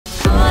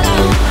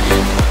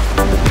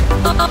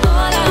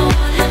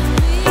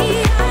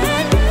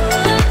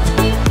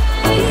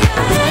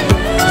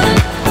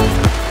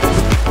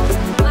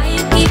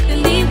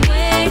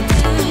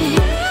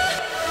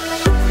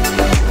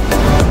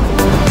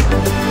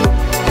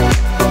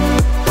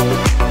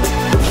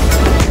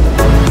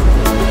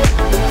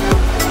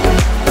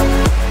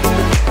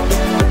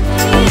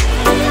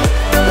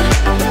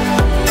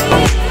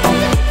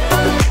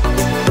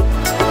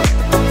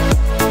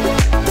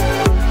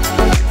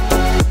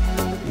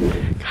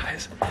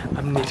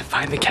I'm gonna need to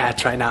find the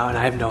cats right now, and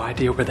I have no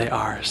idea where they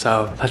are.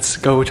 So let's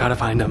go try to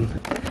find them.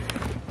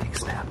 Big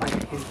Snap, like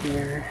in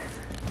here.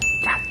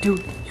 God, dude,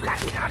 you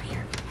gotta get out of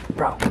here,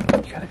 bro.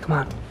 You gotta come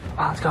on.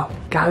 Let's go.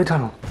 Get out of the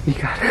tunnel. We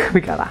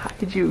gotta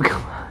hide you.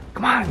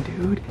 Come on,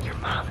 dude. Your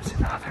mom is in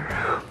the other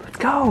room. Let's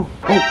go.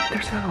 Oh,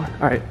 there's another one.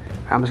 All right,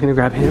 I'm just gonna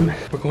grab him.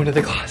 We're going to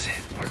the closet.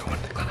 We're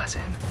going to the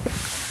closet.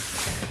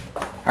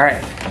 All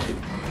right,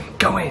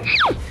 go in.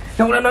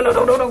 No.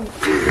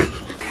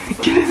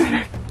 Get in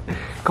there.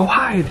 Go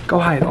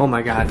hide. Oh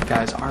my God,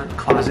 guys, our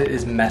closet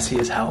is messy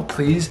as hell.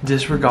 Please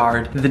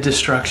disregard the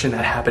destruction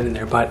that happened in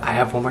there, but I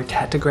have one more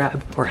cat to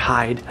grab or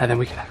hide, and then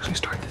we can actually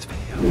start this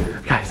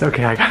video. Guys,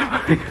 okay, I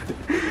got him.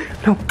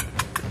 No,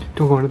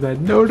 don't go into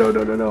bed. No.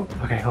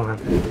 Okay, hold on.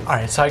 All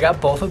right, so I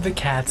got both of the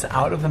cats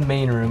out of the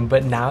main room,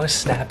 but now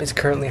Snap is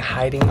currently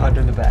hiding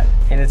under the bed,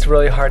 and it's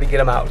really hard to get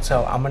him out,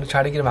 so I'm gonna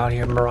try to get him out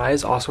here.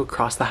 Mariah's also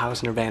across the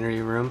house in her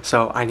vanity room,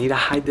 so I need to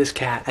hide this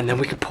cat, and then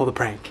we can pull the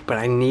prank. But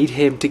I need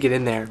him to get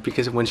in there,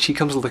 because when she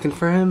comes looking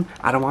for him,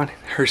 I don't want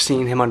her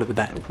seeing him under the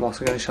bed. I'm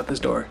also gonna shut this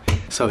door,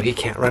 so he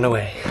can't run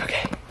away.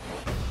 Okay.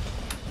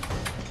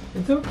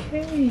 It's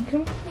okay,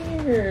 come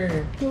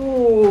here.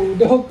 No,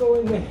 don't go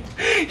in there.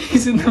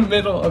 He's in the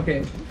middle.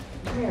 Okay,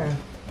 come here.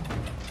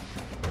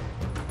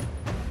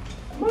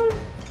 Come on.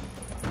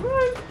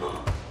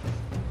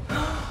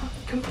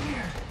 Come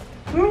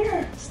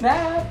here.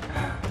 Snap.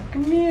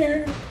 Come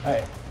here. All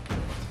right.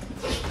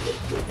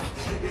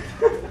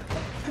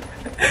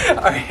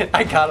 All right,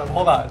 I got him.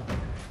 Hold on.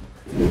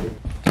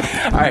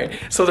 All right,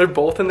 so they're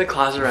both in the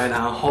closet right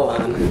now. Hold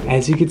on.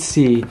 As you can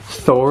see,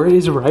 Thor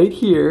is right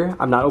here.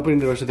 I'm not opening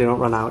the door so they don't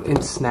run out.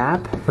 And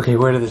Snap. Okay,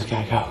 where did this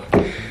guy go?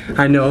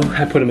 I know,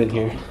 I put him in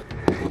here.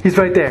 He's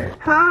right there.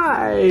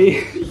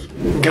 Hi.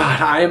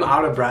 God, I am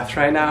out of breath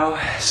right now,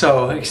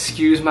 so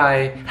excuse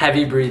my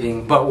heavy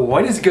breathing. But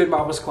what is good,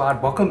 Marvel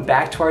Squad? Welcome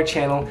back to our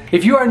channel.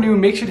 If you are new,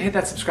 make sure to hit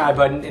that subscribe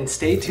button and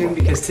stay tuned,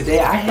 because today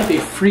I have a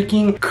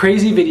freaking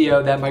crazy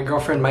video that my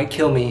girlfriend might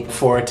kill me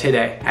for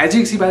today. As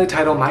you can see by the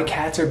title, my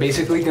cats are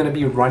basically gonna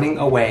be running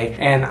away,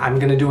 and I'm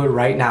gonna do it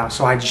right now.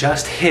 So I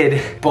just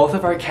hid both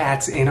of our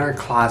cats in our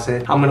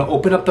closet. I'm gonna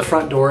open up the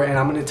front door, and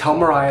I'm gonna tell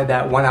Mariah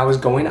that when I was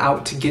going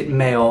out to get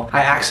mail,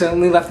 I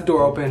accidentally left the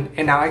door open,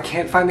 and now I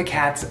can't find the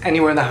cats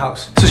anywhere in the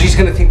house. So she's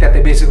gonna think that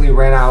they basically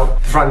ran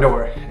out the front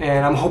door.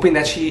 And I'm hoping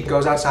that she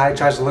goes outside,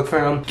 tries to look for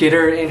them, get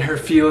her in her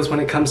feels when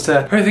it comes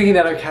to her thinking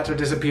that our cats are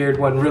disappeared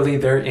when really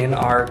they're in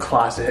our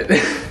closet.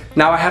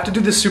 Now I have to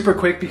do this super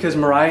quick because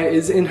Mariah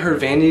is in her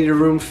vanity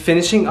room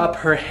finishing up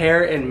her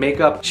hair and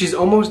makeup. She's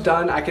almost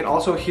done. I can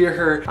also hear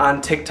her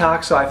on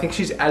TikTok, so I think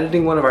she's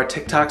editing one of our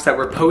TikToks that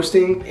we're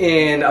posting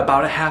in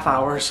about a half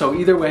hour. So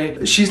either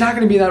way, she's not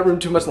gonna be in that room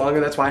too much longer.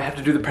 That's why I have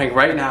to do the prank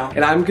right now.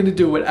 And I'm gonna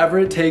do whatever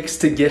it takes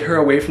to get her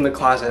away from the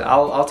closet.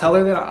 I'll tell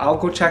her that I'll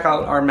go check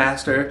out our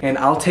master and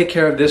I'll take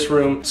care of this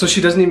room so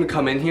she doesn't even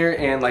come in here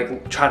and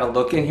like try to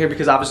look in here,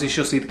 because obviously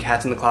she'll see the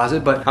cats in the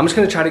closet. But I'm just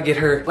gonna try to get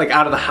her like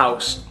out of the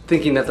house,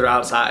 thinking that they're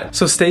outside.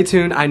 So stay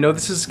tuned. I know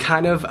this is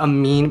kind of a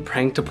mean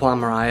prank to pull on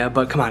Mariah,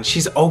 but come on,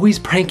 she's always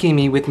pranking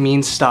me with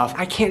mean stuff.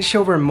 I can't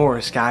show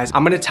remorse, guys.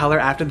 I'm gonna tell her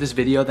after this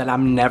video that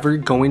I'm never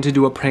going to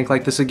do a prank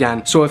like this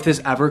again. So if this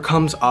ever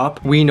comes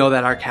up, we know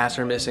that our cats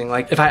are missing.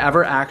 Like if I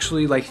ever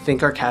actually like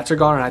think our cats are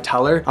gone and I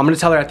tell her, I'm gonna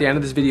tell her at the end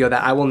of this video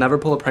that I will never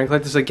pull a prank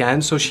like this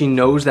again, so she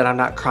knows that I'm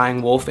not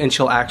crying wolf and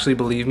she'll actually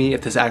believe me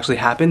if this actually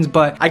happens.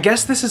 But I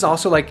guess this is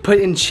also like put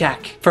in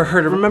check for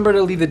her to remember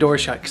to leave the door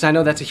shut, because I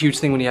know that's a huge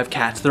thing when you have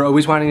cats. They're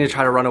always wanting to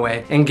try to run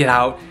away and get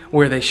out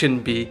where they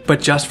shouldn't be.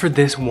 But just for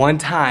this one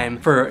time,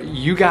 for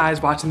you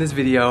guys watching this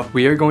video,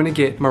 we are going to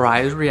get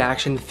Mariah's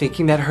reaction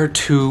thinking that her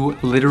two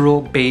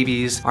literal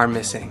babies are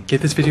missing.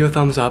 Give this video a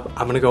thumbs up.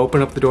 I'm gonna go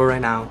open up the door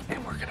right now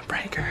and we're gonna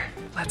prank her.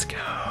 Let's go.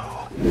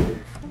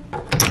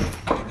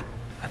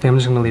 I think I'm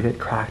just gonna leave it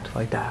cracked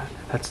like that.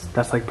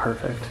 That's like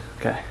perfect.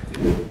 Okay.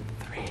 3,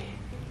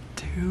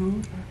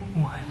 2,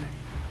 1.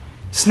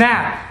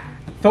 Snap!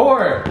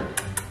 Thor!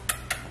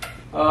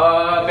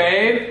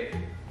 Babe?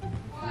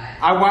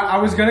 I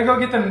was gonna go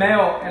get the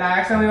mail and I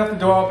accidentally left the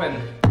door open.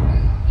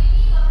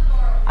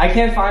 I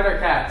can't find our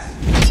cats.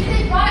 Did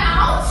they run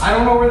out? I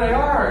don't know where they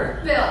are.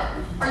 Bill,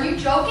 are you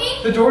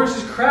joking? The door is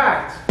just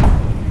cracked.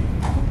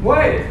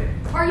 What?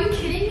 Are you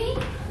kidding me?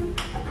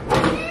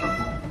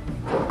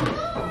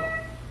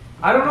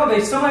 I don't know,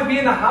 they still might be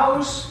in the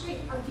house. Wait,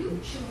 are you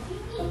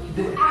joking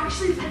me? You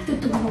actually left the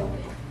door open.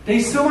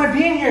 They still might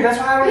be in here, that's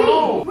why I don't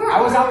know. Where I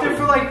was are out there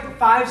for like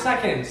 5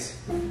 seconds.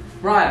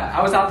 Right,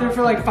 I was out there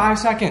for like 5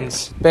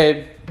 seconds.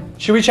 Babe,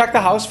 should we check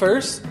the house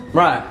first?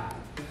 Right.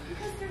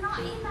 Because they're not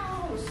in the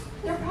house.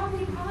 They're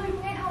probably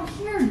right out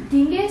here,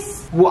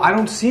 dingus. Well, I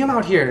don't see them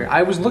out here.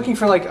 I was looking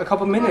for like a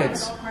couple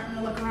minutes. I'm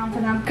gonna look around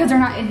for them because they're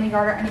not in the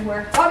yard or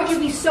anywhere. Why would you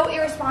be so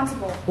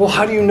irresponsible? Well,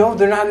 how do you know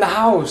they're not in the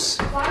house?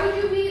 Why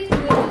would you be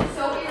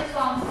so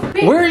irresponsible?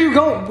 Babe, Where are you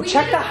going?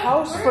 Check the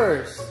house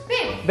first.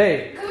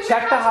 Babe,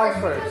 check the house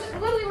first.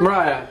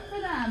 Mariah,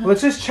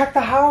 let's just check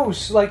the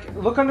house. Like,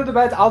 look under the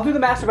beds. I'll do the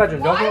master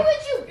bedroom. Why would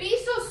you be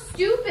so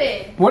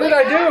stupid? What did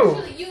I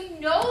do? You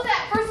know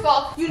that, first of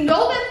all, you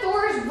know that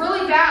Thor is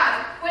really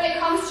bad when it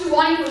comes to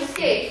wanting to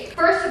escape.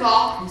 First of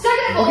all.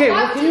 Second of all, Okay,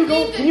 why well, would can you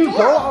leave the go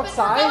door open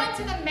outside? for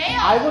going to the mail?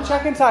 I will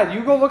check inside.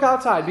 You go look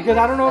outside because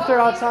I don't know if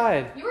they're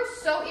outside. You are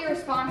so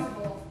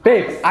irresponsible.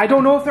 Babe, I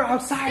don't know if they're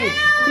outside.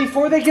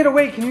 Before they get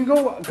away, can you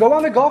go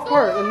on the golf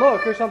cart and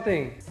look or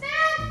something?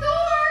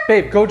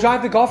 Babe, go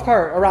drive the golf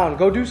cart around.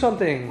 Go do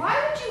something. Why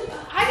would you?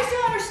 I just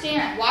don't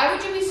understand. Why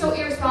would you be so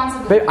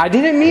irresponsible? Babe, I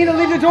didn't mean to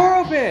leave the door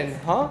open.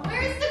 Huh?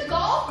 Where's the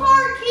golf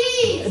cart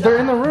keys? They're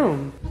in the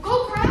room.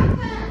 Go grab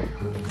them.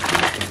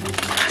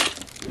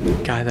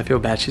 Guys, I feel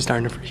bad. She's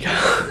starting to freak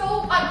out.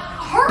 So,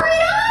 hurry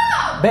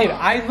up! Babe,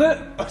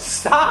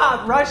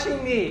 stop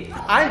rushing me.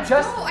 I'm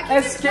just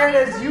as scared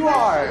as you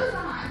are.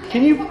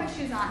 Can you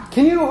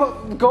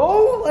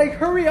go? Like,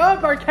 hurry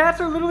up. Our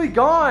cats are literally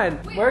gone.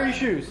 Wait, where are your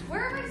shoes?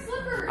 Where are my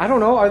slippers? I don't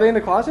know. Are they in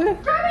the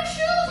closet? Grab my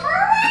shoes,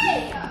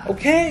 hurry!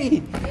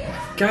 Okay.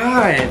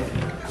 God.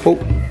 Oh,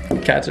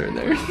 cats are in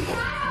there.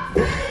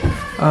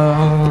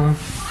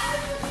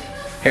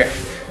 Here.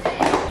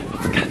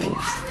 Got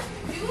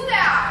these. Do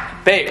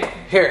that! Babe,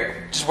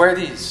 here. Just wear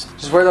these.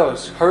 Just wear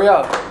those. Hurry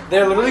up.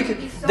 They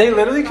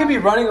literally could be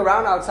running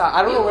around outside.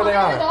 I don't know where they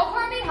are. The golf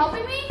cart man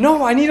helping me?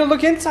 No, I need to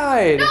look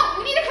inside. No,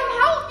 you need to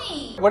come help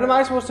me. What am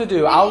I supposed to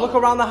do? I'll look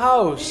around the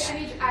house. I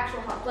need your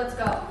actual help. Let's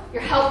go.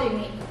 You're helping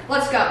me.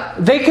 Let's go.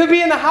 They could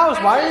be in the house.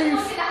 Why are you?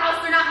 Look at the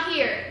house. They're not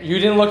here. You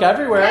didn't look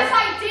everywhere. Yes,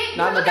 I did.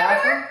 Not in the look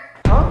bathroom?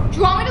 everywhere? Huh? Do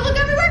you want me to look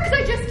everywhere? Because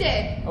I just did.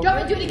 Okay. Do you want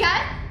me to do it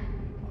again?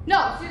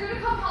 No. So you're gonna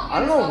come help me. I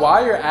don't know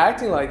why you're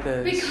acting like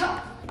this.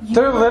 Because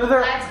They're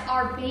literally. let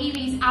our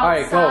babies All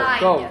right, outside.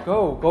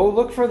 go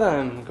look for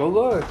them. Go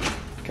look.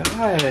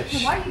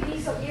 Gosh. Why are you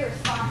being so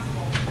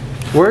irresponsible?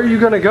 Where are you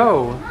gonna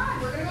go? Come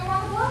on, we're gonna go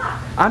around the block.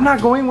 I'm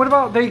not going. What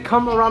about they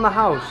come around the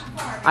house?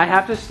 I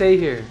have to stay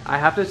here. I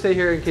have to stay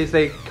here in case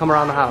they come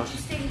around the house.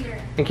 Just stay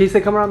here. In case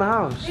they come around the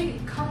house.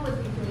 Baby, come with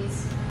me,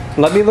 please.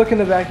 Let me look in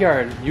the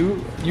backyard.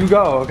 You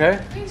go, okay?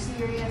 Are you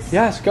serious?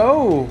 Yes,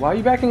 go. Why are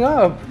you backing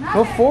up?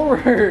 Go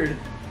forward.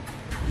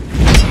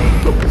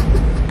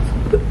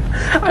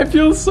 I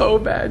feel so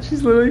bad.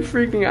 She's literally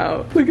freaking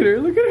out. Look at her.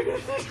 Look at her.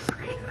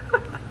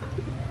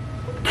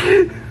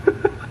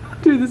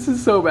 Dude, this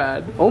is so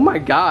bad. Oh my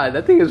god,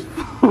 that thing is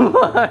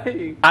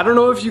flying. I don't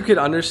know if you could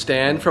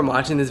understand from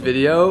watching this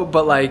video,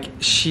 but like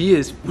she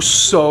is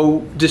so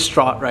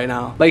distraught right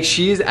now. Like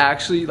she is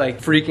actually like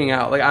freaking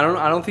out. Like I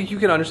don't think you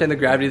can understand the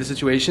gravity of the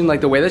situation.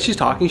 Like the way that she's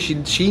talking,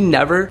 she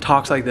never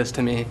talks like this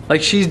to me.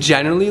 Like she's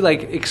genuinely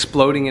like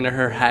exploding into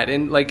her head,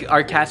 and like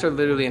our cats are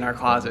literally in our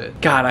closet.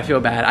 God, I feel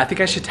bad. I think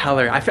I should tell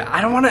her.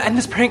 I don't want to end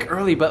this prank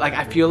early, but like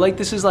I feel like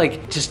this is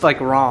like just like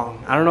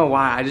wrong. I don't know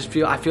why.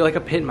 I feel like a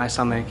pit in my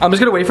stomach. I'm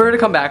just gonna wait for her to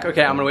come back.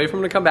 Okay, I'm gonna wait for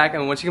her to come back,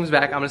 and when she comes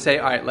back, I'm gonna say,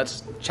 all right,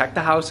 let's check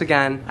the house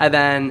again, and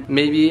then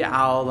maybe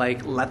I'll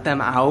like let them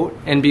out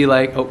and be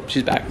like, oh,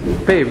 she's back.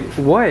 Babe,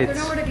 what? They're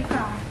nowhere to be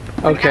found.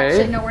 Okay.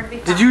 Actually, nowhere to be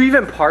found. Did you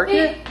even park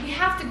it? We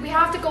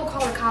have to go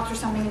call the cops or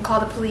something and call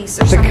the police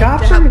or something. The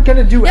cops are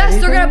gonna do anything?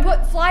 Yes, they're gonna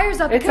put flyers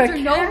up It's because a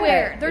they're cat.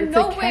 nowhere. They're It's a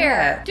nowhere.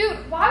 cat. Dude,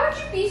 why would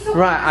you be so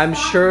Right, I'm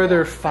irresponsible? sure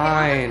they're Okay,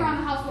 fine. I'm gonna look around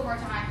the house one more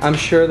time. I'm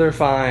sure they're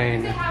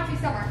fine. They have to be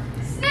somewhere.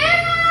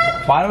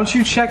 Snap! Why don't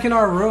you check in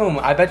our room?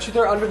 I bet you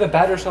they're under the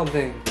bed or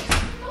something.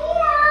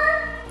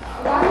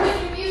 Why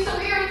would you be so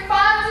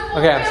irresponsible?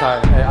 Okay, I'm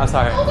sorry. Hey, I'm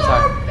sorry. Hold I'm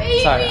sorry. on,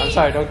 baby. Sorry. I'm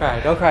sorry. Don't cry.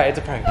 Don't cry. It's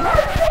a prank.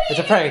 It's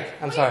a prank.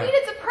 I'm What sorry. do you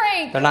mean it's a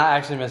prank? They're not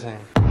actually missing.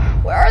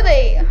 Where are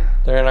they?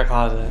 They're in our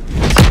closet.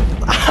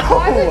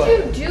 Why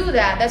would you do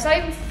that? That's not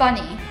even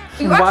funny.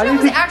 You Why do you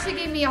almost think- actually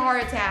gave me a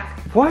heart attack.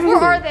 Why? Where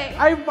are they?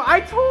 I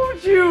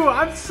told you.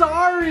 I'm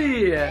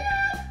sorry.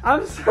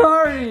 I'm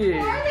sorry.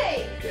 Where are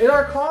they? In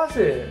our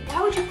closet.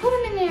 Why would you put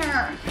them in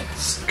there?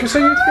 So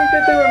you think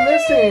that they were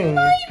missing.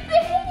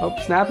 Oh,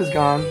 Snap is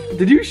gone.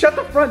 Did you shut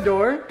the front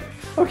door?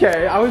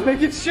 Okay, I was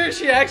making sure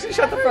she actually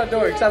shut the front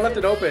door because I left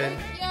it open.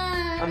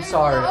 I'm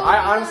sorry.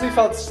 I honestly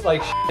felt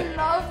like shit.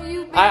 I love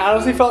you. Baby. I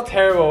honestly felt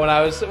terrible when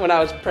I was pranking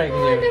I've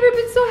you. never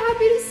been so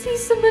happy to see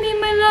somebody in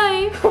my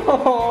life.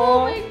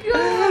 Oh my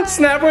god.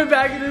 Snap went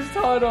back in his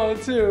tunnel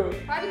too.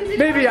 Why? Because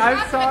Baby,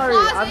 I'm sorry.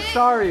 I'm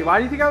sorry. Why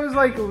do you think I was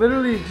like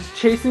literally just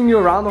chasing you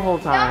around the whole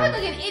Now I time?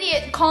 look like an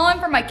idiot calling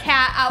for my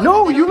cat out.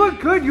 No, you look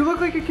good. You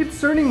look like a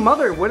concerning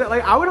mother.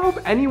 I would hope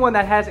anyone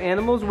that has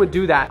animals would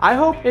do that. I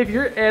hope if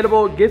your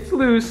animal gets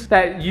loose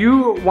that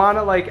you want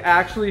to like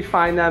actually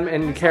find them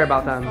and care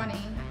about them. Funny.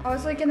 I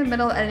was like in the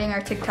middle of editing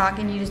our TikTok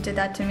and you just did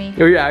that to me.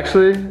 Were you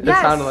actually? It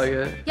Yes. sounded like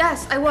it.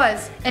 Yes, I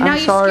was. And now I'm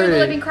you sorry. scared the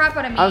living crap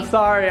out of me. I'm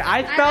sorry.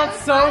 I felt was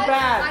so bad.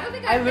 bad. I don't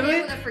think I've been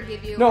able to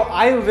forgive you. No,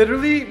 I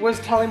literally was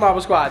telling Marble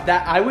Squad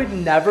that I would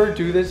never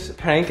do this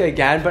prank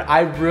again, but I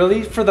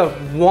really, for the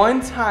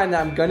one time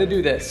that I'm gonna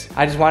do this,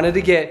 I just wanted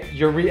to get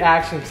your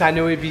reaction because I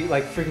knew it'd be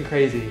like freaking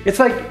crazy. It's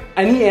like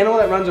any animal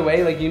that runs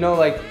away, like you know,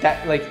 like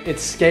that, like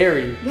it's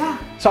scary. Yeah.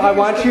 So I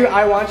want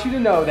you to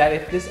know that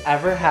if this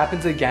ever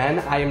happens again,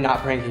 I am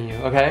not pranking you,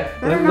 okay?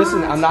 Better Listen,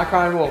 not. I'm not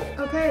crying wolf.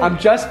 Okay. I'm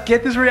just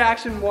get this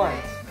reaction once.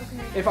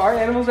 Okay. if our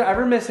animals are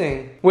ever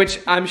missing, which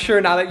I'm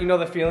sure now that you know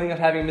the feeling of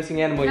having a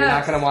missing animal, you're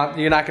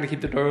not gonna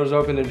keep the doors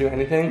open or do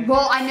anything.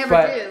 Well, I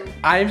never do.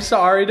 I'm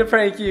sorry to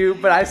prank you,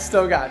 but I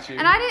still got you.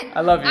 And I didn't.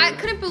 I love you. I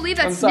couldn't believe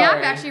that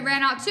Snap actually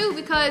ran out too,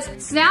 because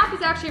Snap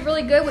is actually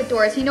really good with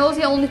doors. He knows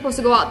he's only supposed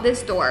to go out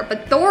this door,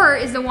 but Thor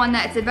is the one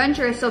that's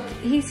adventurous, so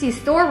he sees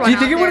Thor run out. Do you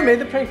think it would have made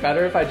the prank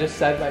better if I just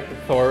said like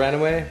Thor ran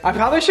away? I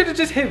probably should have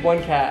just hid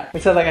one cat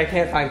and said like I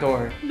can't find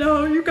Thor.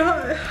 No, you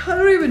got it. I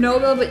don't even know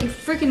though, but you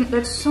freaking,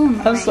 that's so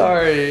annoying. I'm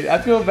sorry.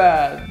 I feel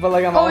bad, but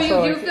like I'm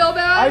also. Oh, you do feel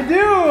bad?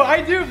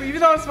 I do.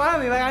 Even though I'm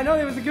smiling, like I know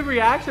it was a good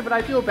reaction, but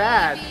I feel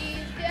bad.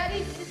 Daddy,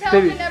 just tell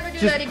him to never do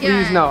that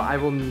again. Please no, I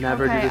will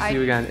never do this to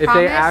you again. If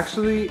they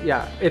actually,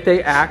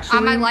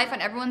 on my life,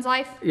 on everyone's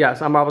life?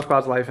 Yes, on Marble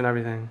Squad's life and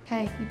everything.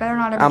 Okay, you better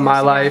not ever on my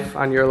life,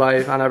 on your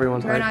life, on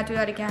everyone's life. You better not do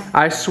that again.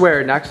 I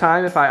swear, next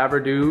time if I ever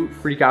do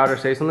freak out or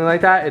say something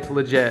like that, it's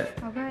legit.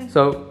 Okay.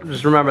 So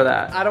just remember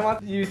that. I don't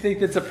want you to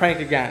think it's a prank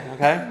again,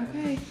 okay?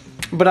 Okay.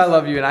 But I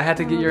love you, and I had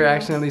to get your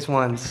reaction at least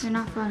once. You're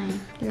not funny.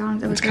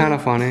 It's kind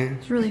of funny.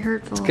 It's really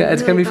hurtful.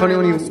 It's gonna be funny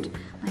when you.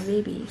 My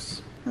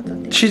babies.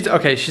 She's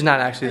okay. She's not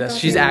actually this.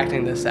 She's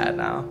acting this sad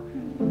now.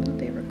 I thought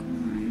they were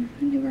gone.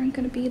 They weren't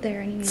gonna be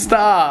there anymore.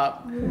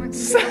 Stop.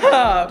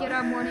 Stop. Get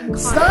our morning coffee.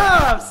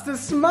 Stop. To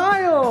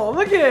smile.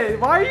 Look at it.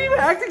 Why are you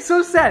acting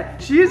so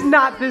sad? She is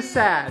not this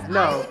sad.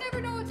 No. I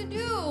never know what to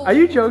do. Are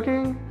you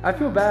joking? I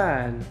feel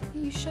bad.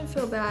 You should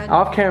feel bad.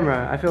 Off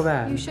camera, I feel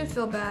bad. You should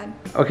feel bad.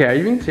 Okay, are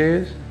you being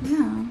serious?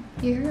 No.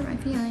 You hurt my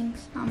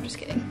feelings. No, I'm just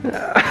kidding.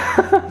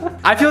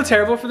 I feel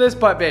terrible for this,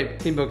 but babe,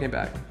 Team Bill came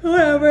back.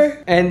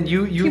 Whatever. And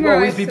you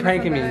always be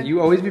pranking me. You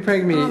always be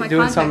pranking me,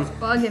 doing some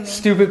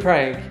stupid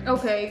prank.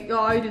 Okay,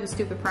 oh, I do the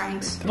stupid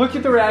pranks. Look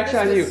at the reaction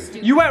on you.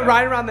 You went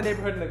right around the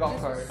neighborhood in the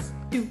golf cart.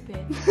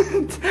 Stupid.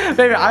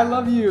 Baby, I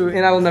love you,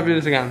 and I will never do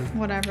this again.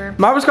 Whatever.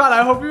 Marble Squad,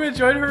 I hope you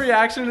enjoyed her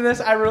reaction to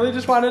this. I really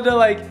just wanted to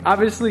like,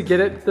 obviously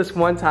get it this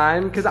one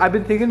time, because I've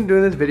been thinking of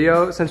doing this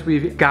video since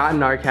we've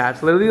gotten our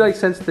cats. Literally like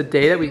since the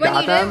day that we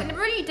got them.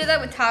 Remember you did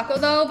that with Taco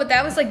though, but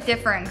that was like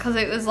different, because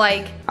it was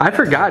like. I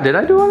forgot, did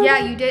I do one?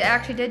 Yeah, you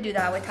actually did do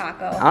that with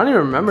Taco. I don't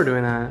even remember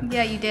doing that.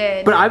 Yeah, you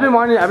did. But I've been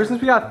wanting, ever since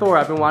we got Thor,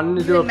 I've been wanting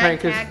to do a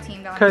prank,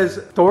 because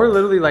Thor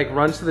literally like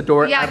runs to the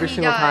door every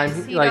single time.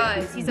 He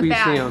does. He's a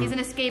bat. He's an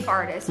escape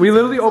artist. We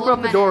literally open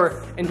up the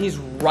door and he's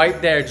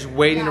right there just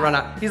waiting to run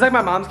out. He's like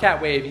my mom's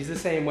cat Wave. He's the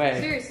same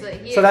way.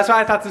 Seriously. So that's why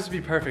I thought this would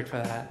be perfect for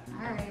that.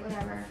 Alright,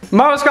 whatever.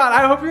 Marble Squad,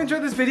 I hope you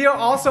enjoyed this video.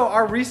 Also,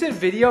 our recent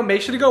video,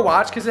 make sure to go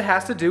watch because it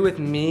has to do with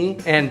me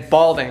and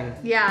balding.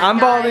 Yeah, I'm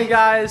balding,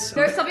 guys.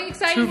 There's something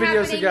exciting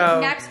happening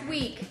next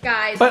week,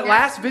 guys. But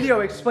last video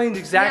explains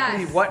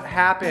exactly what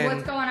happened.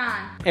 What's going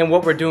on. And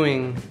what we're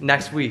doing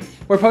next week.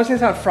 We're posting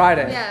this on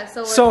Friday. Yeah,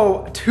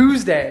 so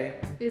Tuesday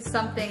is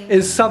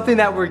something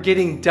that we're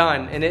getting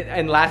done,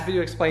 and last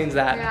video explains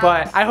that. Yeah.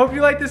 But I hope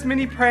you like this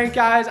mini prank,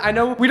 guys. I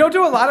know we don't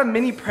do a lot of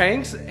mini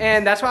pranks,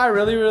 and that's why I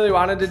really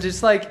wanted to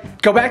just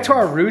like go back to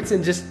our roots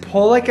and just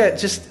pull like a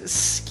just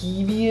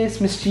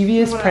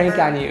mischievous prank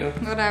on you.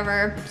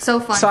 Whatever.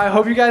 So fun. So I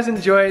hope you guys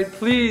enjoyed.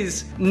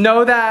 Please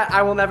know that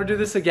I will never do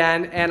this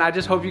again, and I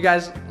just hope you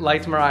guys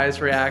liked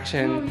Mariah's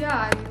reaction. Oh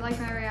yeah, I like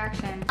my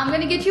reaction. I'm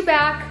gonna get you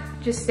back.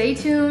 Just stay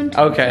tuned.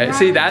 Okay.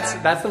 See, that's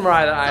the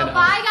Mariah that I know.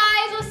 Bye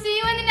guys. We'll see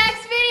you in the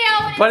next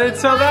video. But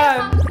until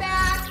then.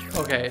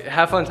 Okay.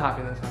 Have fun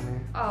topping this on me.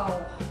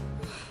 Oh.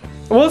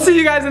 We'll see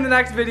you guys in the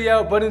next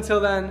video. But until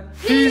then,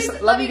 peace.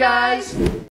 Love you guys.